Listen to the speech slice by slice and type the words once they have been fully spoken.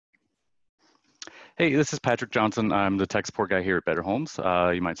Hey, this is Patrick Johnson. I'm the tech support guy here at Better Homes.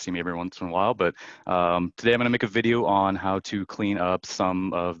 You might see me every once in a while, but today I'm going to make a video on how to clean up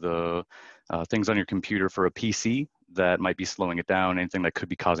some of the things on your computer for a PC that might be slowing it down, anything that could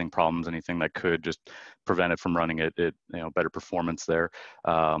be causing problems, anything that could just prevent it from running it, better performance there.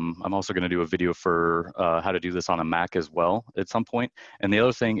 I'm also going to do a video for how to do this on a Mac as well at some point. And the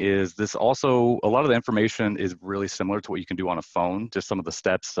other thing is this also, a lot of the information is really similar to what you can do on a phone, just some of the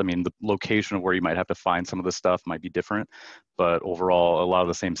steps. I mean, the location of where you might have to find some of the stuff might be different, but overall, a lot of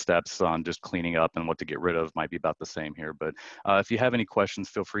the same steps on just cleaning up and what to get rid of might be about the same here. But if you have any questions,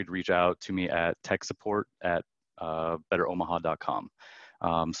 feel free to reach out to me at techsupport@betteromaha.com.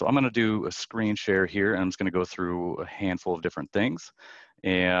 So I'm going to do a screen share here, and I'm just going to go through a handful of different things.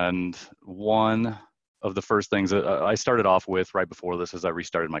 And one of the first things that I started off with right before this is I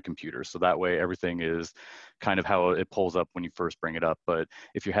restarted my computer. So that way everything is kind of how it pulls up when you first bring it up. But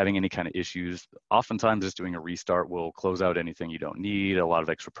if you're having any kind of issues, oftentimes just doing a restart will close out anything you don't need, a lot of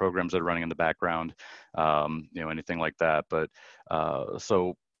extra programs that are running in the background, anything like that. But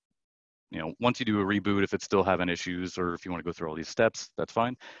once you do a reboot, if it's still having issues or if you want to go through all these steps, that's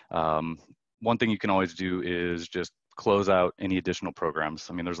fine. One thing you can always do is just close out any additional programs.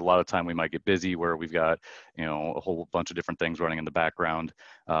 I mean, there's a lot of time we might get busy where we've got, a whole bunch of different things running in the background.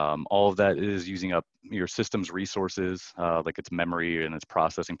 All of that is using up your system's resources, like its memory and its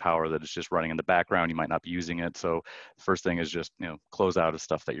processing power that is just running in the background. You might not be using it. So the first thing is just, close out of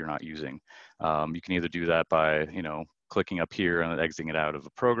stuff that you're not using. You can either do that by, clicking up here and exiting it out of a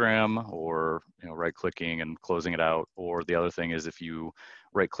program, or right clicking and closing it out. Or the other thing is if you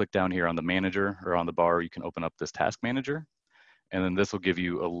right click down here on the manager or on the bar, you can open up this task manager, and then this will give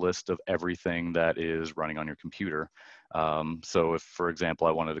you a list of everything that is running on your computer. So if, for example,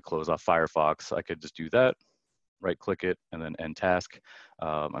 I wanted to close off Firefox, I could just do that, right click it, and then end task.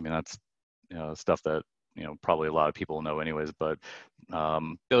 I mean, that's stuff that probably a lot of people know anyways. But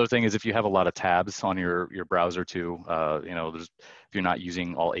the other thing is if you have a lot of tabs on your browser too, if you're not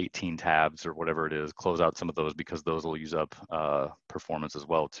using all 18 tabs or whatever it is, close out some of those, because those will use up performance as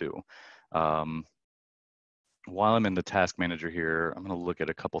well too. While I'm in the task manager here, I'm going to look at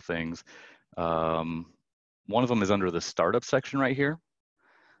a couple things. One of them is under the startup section right here.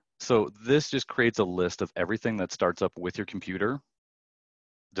 So this just creates a list of everything that starts up with your computer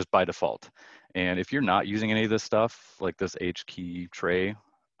just by default. And if you're not using any of this stuff, like this H key tray,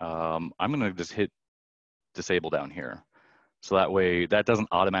 I'm gonna just hit disable down here. So that way that doesn't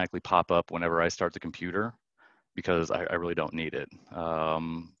automatically pop up whenever I start the computer, because I really don't need it.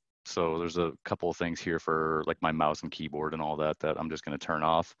 So there's a couple of things here for like my mouse and keyboard and all that I'm just gonna turn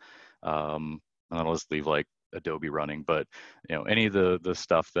off. And then I'll just leave like Adobe running. But any of the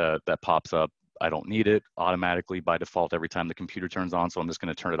stuff that pops up, I don't need it automatically by default every time the computer turns on. So I'm just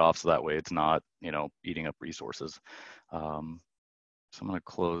going to turn it off so that way it's not, eating up resources. So I'm going to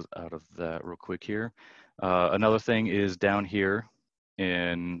close out of that real quick here. Another thing is down here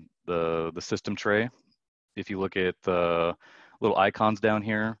in the system tray. If you look at the little icons down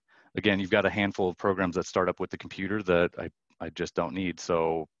here, again, you've got a handful of programs that start up with the computer that I just don't need.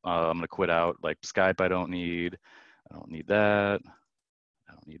 So I'm going to quit out, like Skype I don't need that.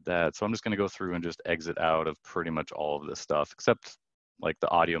 I don't need that. So I'm just going to go through and just exit out of pretty much all of this stuff, except like the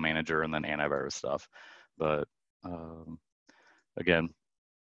audio manager and then antivirus stuff. But again,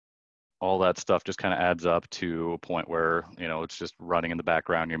 all that stuff just kind of adds up to a point where, it's just running in the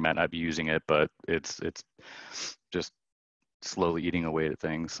background. You might not be using it, but it's just slowly eating away at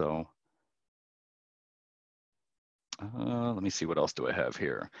things. So let me see, what else do I have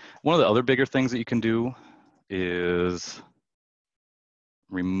here? One of the other bigger things that you can do is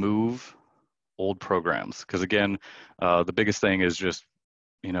remove old programs, because again, the biggest thing is just,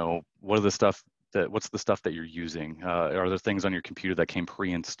 what's the stuff that you're using? Are there things on your computer that came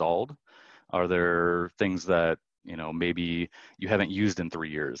pre-installed? Are there things that maybe you haven't used in 3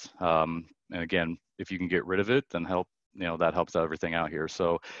 years? And again, if you can get rid of it, then that helps out everything out here.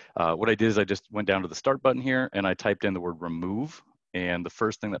 So what I did is I just went down to the start button here and I typed in the word remove, and the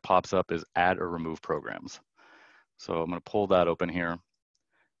first thing that pops up is add or remove programs. So I'm going to pull that open here.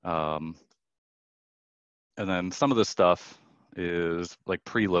 And then some of this stuff is like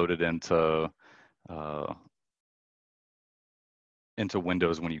preloaded into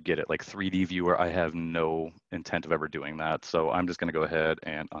Windows when you get it, like 3D Viewer. I have no intent of ever doing that. So I'm just going to go ahead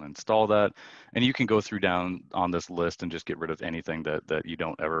and uninstall that. And you can go through down on this list and just get rid of anything that you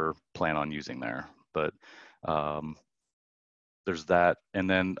don't ever plan on using there. But there's that. And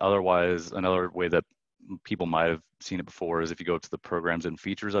then otherwise, another way that people might have seen it before is if you go to the programs and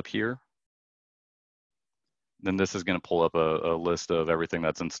features up here, then this is going to pull up a list of everything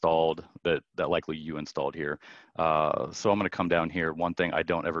that's installed that likely you installed here. So I'm going to come down here. One thing I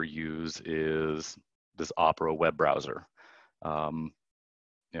don't ever use is this Opera web browser.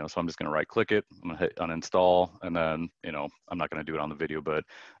 So I'm just going to right click it, I'm going to hit uninstall, and then, I'm not going to do it on the video, but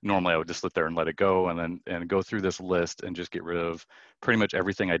normally I would just sit there and let it go and go through this list and just get rid of pretty much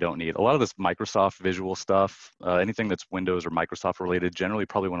everything I don't need. A lot of this Microsoft visual stuff, anything that's Windows or Microsoft related, generally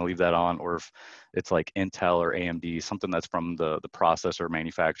probably want to leave that on, or if it's like Intel or AMD, something that's from the processor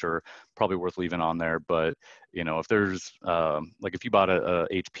manufacturer, probably worth leaving on there. But if there's like if you bought a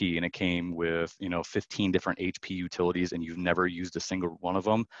HP and it came with 15 different HP utilities and you've never used a single one of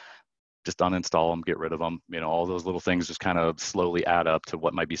them, just uninstall them, get rid of them. All those little things just kind of slowly add up to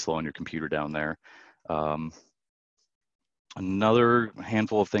what might be slowing your computer down there. Another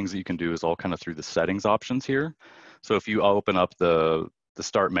handful of things that you can do is all kind of through the settings options here. So if you open up the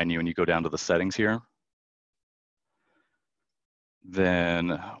start menu and you go down to the settings here,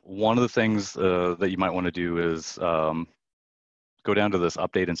 then one of the things that you might want to do is go down to this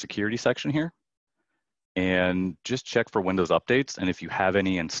update and security section here and just check for Windows updates. And if you have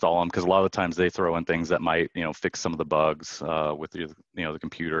any, install them, because a lot of the times they throw in things that might, fix some of the bugs with the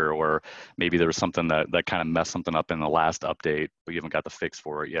computer, or maybe there was something that kind of messed something up in the last update, but you haven't got the fix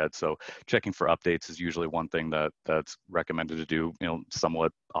for it yet. So checking for updates is usually one thing that's recommended to do,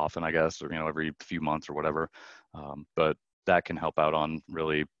 somewhat often, I guess, or, every few months or whatever. But that can help out on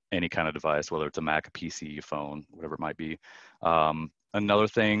really any kind of device, whether it's a Mac, a PC, a phone, whatever it might be. Another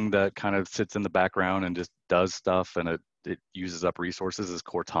thing that kind of sits in the background and just does stuff and it uses up resources is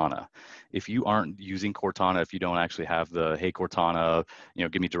Cortana. If you aren't using Cortana, if you don't actually have the, hey, Cortana,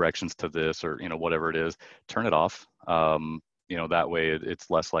 give me directions to this, or, whatever it is, turn it off. That way it's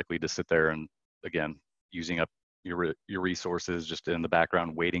less likely to sit there and, again, using up your resources just in the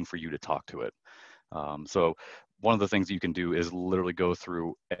background, waiting for you to talk to it. So one of the things you can do is literally go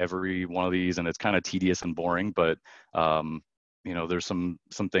through every one of these, and it's kind of tedious and boring, but there's some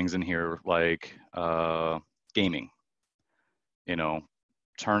things in here like gaming.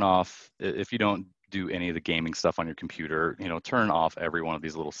 Turn off, if you don't do any of the gaming stuff on your computer, turn off every one of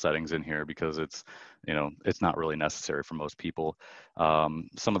these little settings in here, because it's not really necessary for most people.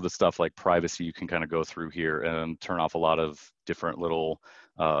 Some of the stuff like privacy, you can kind of go through here and turn off a lot of different little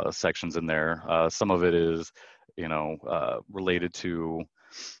sections in there. Some of it is related to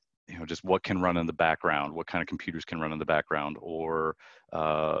just what can run in the background, what kind of computers can run in the background, or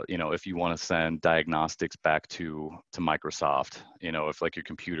if you want to send diagnostics back to Microsoft, if like your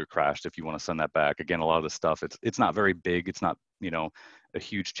computer crashed, if you want to send that back. Again, a lot of the stuff, it's not very big, it's not a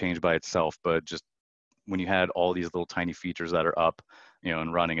huge change by itself, but just when you had all these little tiny features that are up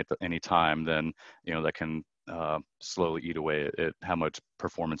and running at any time, then that can slowly eat away at how much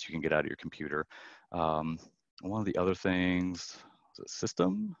performance you can get out of your computer. One of the other things, is it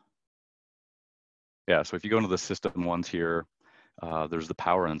system? Yeah, so if you go into the system ones here, there's the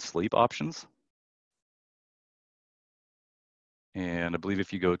power and sleep options. And I believe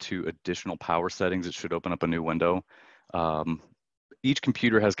if you go to additional power settings, it should open up a new window. Each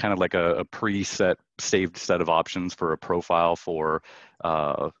computer has kind of like a preset saved set of options for a profile for,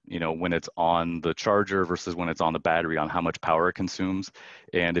 when it's on the charger versus when it's on the battery, on how much power it consumes.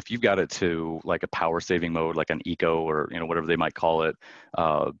 And if you've got it to like a power saving mode, like an eco, or, whatever they might call it,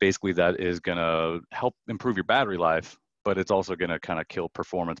 basically that is gonna help improve your battery life, but it's also gonna kind of kill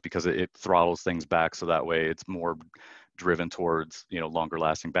performance, because it throttles things back. So that way it's more driven towards longer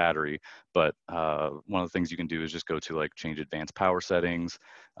lasting battery. But one of the things you can do is just go to like change advanced power settings.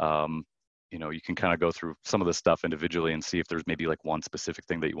 You can kind of go through some of the stuff individually and see if there's maybe like one specific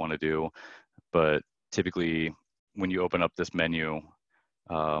thing that you want to do. But typically when you open up this menu,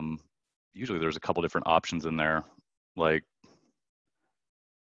 usually there's a couple different options in there, like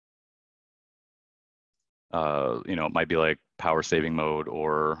it might be like power saving mode,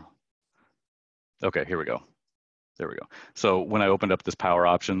 or okay, here we go. There we go. So when I opened up this power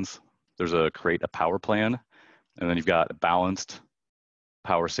options, there's a create a power plan, and then you've got balanced,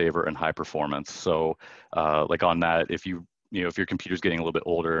 power saver, and high performance. So like on that, if if your computer's getting a little bit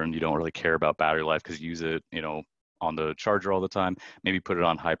older and you don't really care about battery life because you use it, on the charger all the time, maybe put it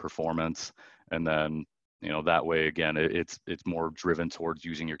on high performance, and then that way again it's more driven towards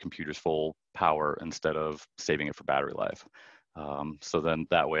using your computer's full power instead of saving it for battery life. So then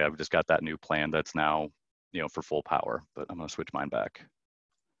that way I've just got that new plan that's now for full power, but I'm going to switch mine back.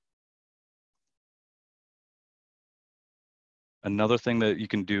 Another thing that you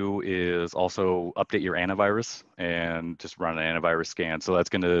can do is also update your antivirus and just run an antivirus scan. So that's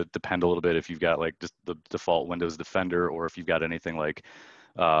going to depend a little bit if you've got like just the default Windows Defender, or if you've got anything like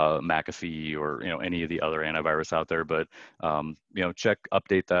McAfee or any of the other antivirus out there. But check,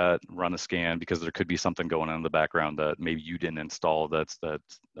 update that, run a scan, because there could be something going on in the background that maybe you didn't install. That's a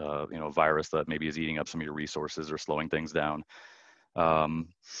virus that maybe is eating up some of your resources or slowing things down. Kind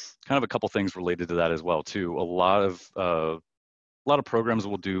of a couple things related to that as well too. A lot of programs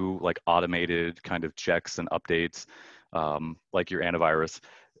will do like automated kind of checks and updates, like your antivirus.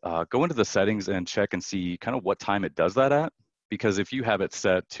 Go into the settings and check and see kind of what time it does that at. Because if you have it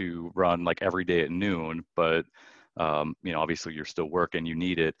set to run like every day at noon, but obviously you're still working, you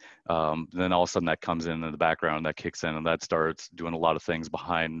need it, then all of a sudden that comes in the background, that kicks in, and that starts doing a lot of things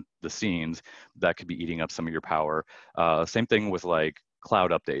behind the scenes that could be eating up some of your power. Same thing with like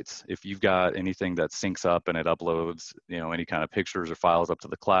cloud updates. If you've got anything that syncs up and it uploads, any kind of pictures or files up to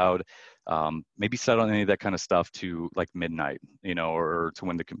the cloud, maybe set on any of that kind of stuff to like midnight, or to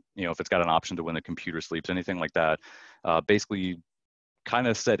when if it's got an option to when the computer sleeps, anything like that. Basically kind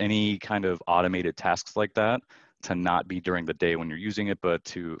of set any kind of automated tasks like that to not be during the day when you're using it, but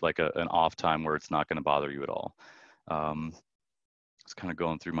to like an off time where it's not going to bother you at all. Just kind of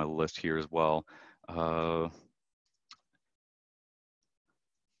going through my list here as well.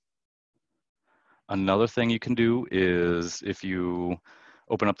 Another thing you can do is if you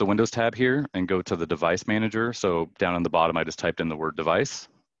open up the Windows tab here and go to the device manager. So down on the bottom, I just typed in the word device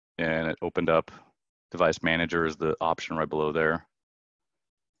and it opened up device manager is the option right below there.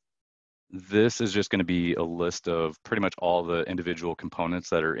 This is just going to be a list of pretty much all the individual components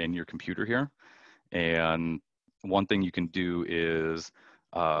that are in your computer here. And one thing you can do is,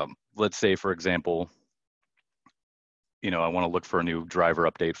 let's say, for example, I want to look for a new driver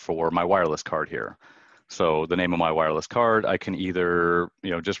update for my wireless card here. So the name of my wireless card, I can either,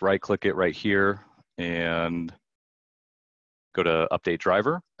 just right click it right here and go to update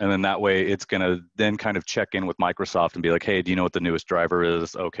driver. And then that way it's going to then kind of check in with Microsoft and be like, hey, do you know what the newest driver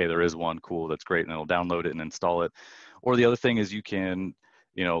is? Okay, there is one. Cool, that's great. And it'll download it and install it. Or the other thing is you can,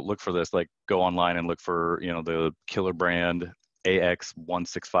 look for this, like go online and look for, the killer brand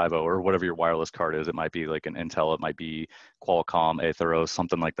AX1650 or whatever your wireless card is. It might be like an Intel, it might be Qualcomm, Atheros,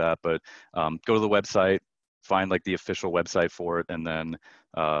 something like that. But go to the website, find like the official website for it, and then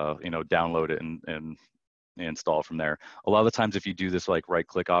download it and install from there. A lot of the times if you do this like right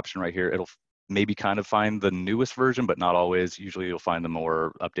click option right here, it'll maybe kind of find the newest version, but not always. Usually you'll find the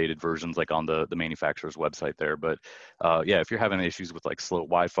more updated versions like on the manufacturer's website there. But yeah, if you're having issues with like slow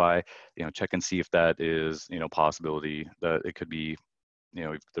Wi-Fi, check and see if that is, possibility that it could be,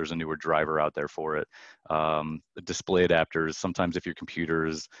 if there's a newer driver out there for it. The display adapters, sometimes if your computer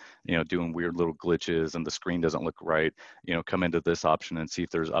is, doing weird little glitches and the screen doesn't look right, come into this option and see if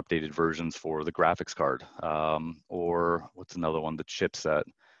there's updated versions for the graphics card. Or what's another one, the chipset,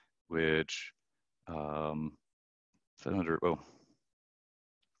 which 700, oh,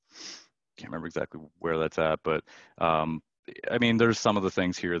 can't remember exactly where that's at, but I mean, there's some of the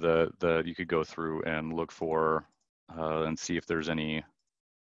things here that you could go through and look for and see if there's any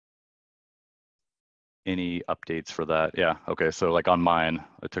updates for that. Yeah, okay, so like on mine,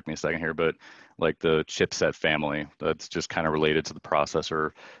 it took me a second here, but like the chipset family, that's just kind of related to the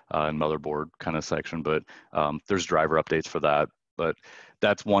processor and motherboard kind of section, but there's driver updates for that. But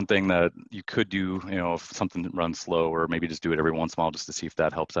that's one thing that you could do, if something runs slow, or maybe just do it every once in a while just to see if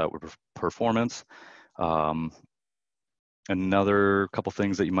that helps out with performance. Another couple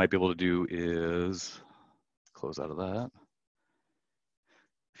things that you might be able to do is close out of that.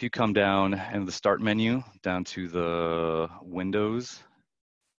 If you come down in the start menu, down to the Windows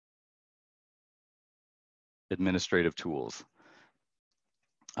administrative tools,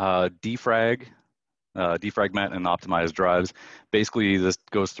 defragment and optimize drives. Basically, this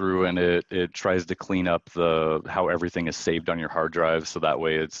goes through and it tries to clean up how everything is saved on your hard drive, so that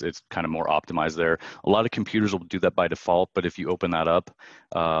way it's kind of more optimized there. A lot of computers will do that by default, but if you open that up,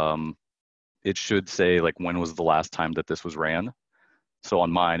 it should say like when was the last time that this was ran. So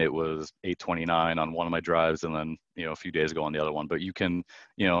on mine, it was 8/29 on one of my drives, and then a few days ago on the other one. But you can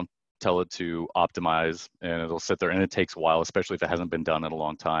tell it to optimize, and it'll sit there, and it takes a while, especially if it hasn't been done in a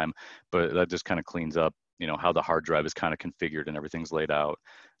long time. But that just kind of cleans up how the hard drive is kind of configured and everything's laid out.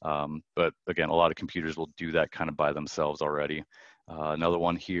 But again, a lot of computers will do that kind of by themselves already. Another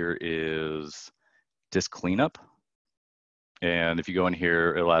one here is disk cleanup. And if you go in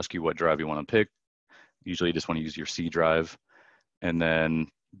here, it'll ask you what drive you want to pick. Usually you just want to use your C drive. And then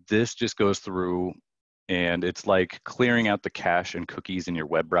this just goes through and it's like clearing out the cache and cookies in your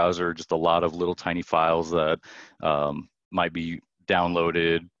web browser, just a lot of little tiny files that might be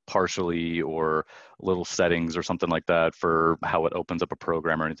downloaded, partially or little settings or something like that for how it opens up a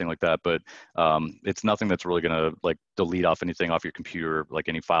program or anything like that. But it's nothing that's really going to like delete off anything off your computer, like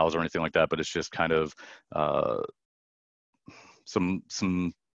any files or anything like that. But it's just kind of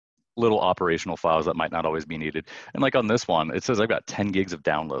some little operational files that might not always be needed. And like on this one, it says I've got 10 gigs of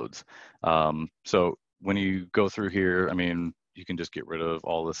downloads. So when you go through here, I mean, you can just get rid of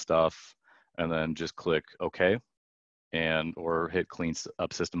all this stuff and then just click OK and or hit clean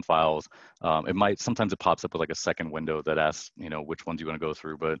up system files. Sometimes it pops up with like a second window that asks, you know, which ones you want to go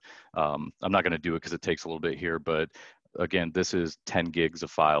through, but I'm not going to do it because it takes a little bit here. But again, this is 10 gigs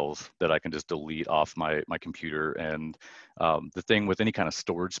of files that I can just delete off my computer. And the thing with any kind of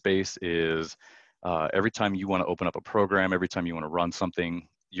storage space is every time you want to open up a program, every time you want to run something,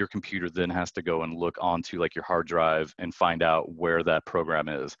 your computer then has to go and look onto like your hard drive and find out where that program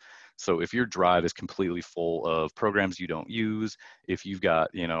is. So if your drive is completely full of programs you don't use, if you've got,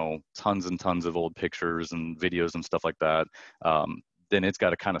 you know, tons and tons of old pictures and videos and stuff like that, then it's got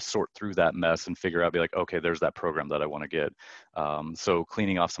to kind of sort through that mess and figure out, be like, okay, there's that program that I want to get. So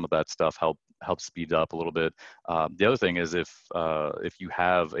cleaning off some of that stuff helps speed up a little bit. The other thing is if you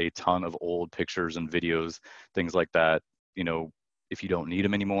have a ton of old pictures and videos, things like that, you know, if you don't need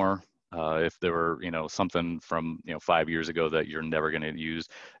them anymore, if there were, you know, something from, you know, 5 years ago that you're never going to use,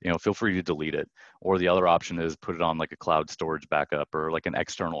 you know, feel free to delete it. Or the other option is put it on like a cloud storage backup or like an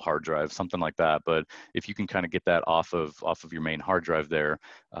external hard drive, something like that. But if you can kind of get that off of your main hard drive there,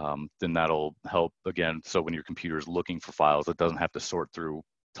 then that'll help again. So when your computer is looking for files, it doesn't have to sort through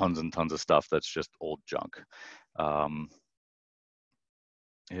tons and tons of stuff that's just old junk. And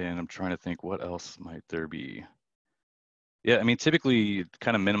I'm trying to think, what else might there be? Yeah, I mean, typically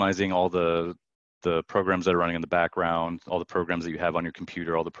kind of minimizing all the programs that are running in the background, all the programs that you have on your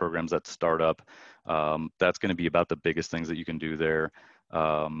computer, all the programs that start up. That's going to be about the biggest things that you can do there.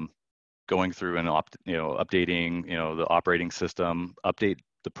 Going through and updating, you know, the operating system, update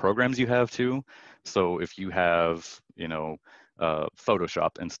the programs you have too. So if you have, you know,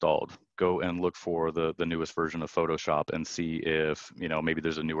 Photoshop installed, go and look for the newest version of Photoshop and see if, you know, maybe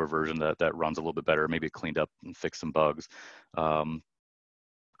there's a newer version that runs a little bit better, maybe it cleaned up and fixed some bugs.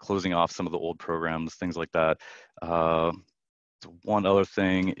 Closing off some of the old programs, things like that. One other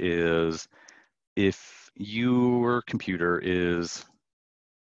thing is if your computer is,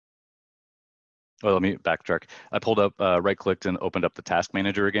 well, let me backtrack. I pulled up, right-clicked and opened up the task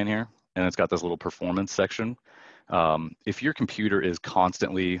manager again here, and it's got this little performance section. If your computer is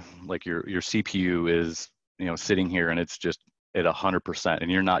constantly, like your CPU is, you know, sitting here and it's just at 100% and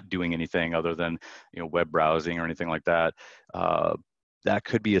you're not doing anything other than, you know, web browsing or anything like that, that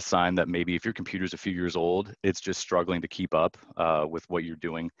could be a sign that maybe if your computer's a few years old, it's just struggling to keep up with what you're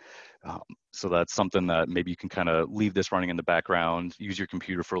doing. So that's something that maybe you can kind of leave this running in the background, use your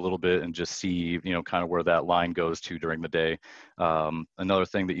computer for a little bit and just see, you know, kind of where that line goes to during the day. Another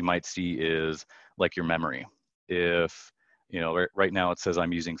thing that you might see is like your memory. If, you know, right now it says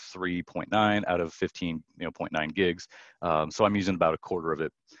I'm using 3.9 out of 15.9 gigs. So I'm using about a quarter of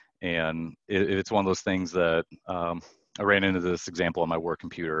it. And it's one of those things that I ran into this example on my work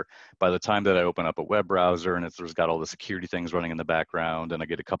computer. By the time that I open up a web browser and there's got all the security things running in the background and I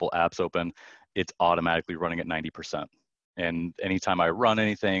get a couple apps open, it's automatically running at 90%. And anytime I run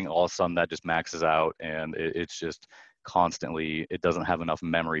anything, all of a sudden that just maxes out and it's just constantly, it doesn't have enough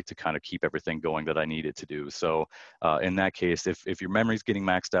memory to kind of keep everything going that I need it to do. So in that case, if your memory is getting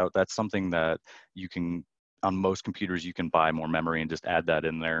maxed out, that's something that you can, on most computers, you can buy more memory and just add that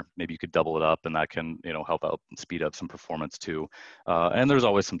in there. Maybe you could double it up and that can, you know, help out and speed up some performance too. And there's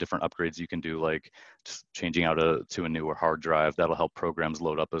always some different upgrades you can do, like just changing out to a newer hard drive. That'll help programs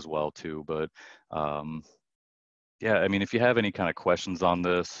load up as well too. But yeah, I mean, if you have any kind of questions on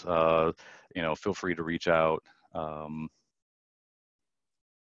this, you know, feel free to reach out.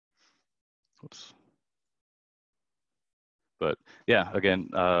 Oops. But yeah, again,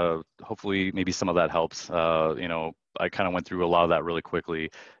 hopefully maybe some of that helps. You know, I kind of went through a lot of that really quickly.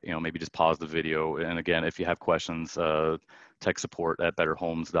 You know, maybe just pause the video. And again, if you have questions, tech support at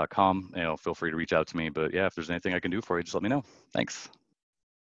betterhomes.com. You know, feel free to reach out to me. But yeah, if there's anything I can do for you, just let me know. Thanks.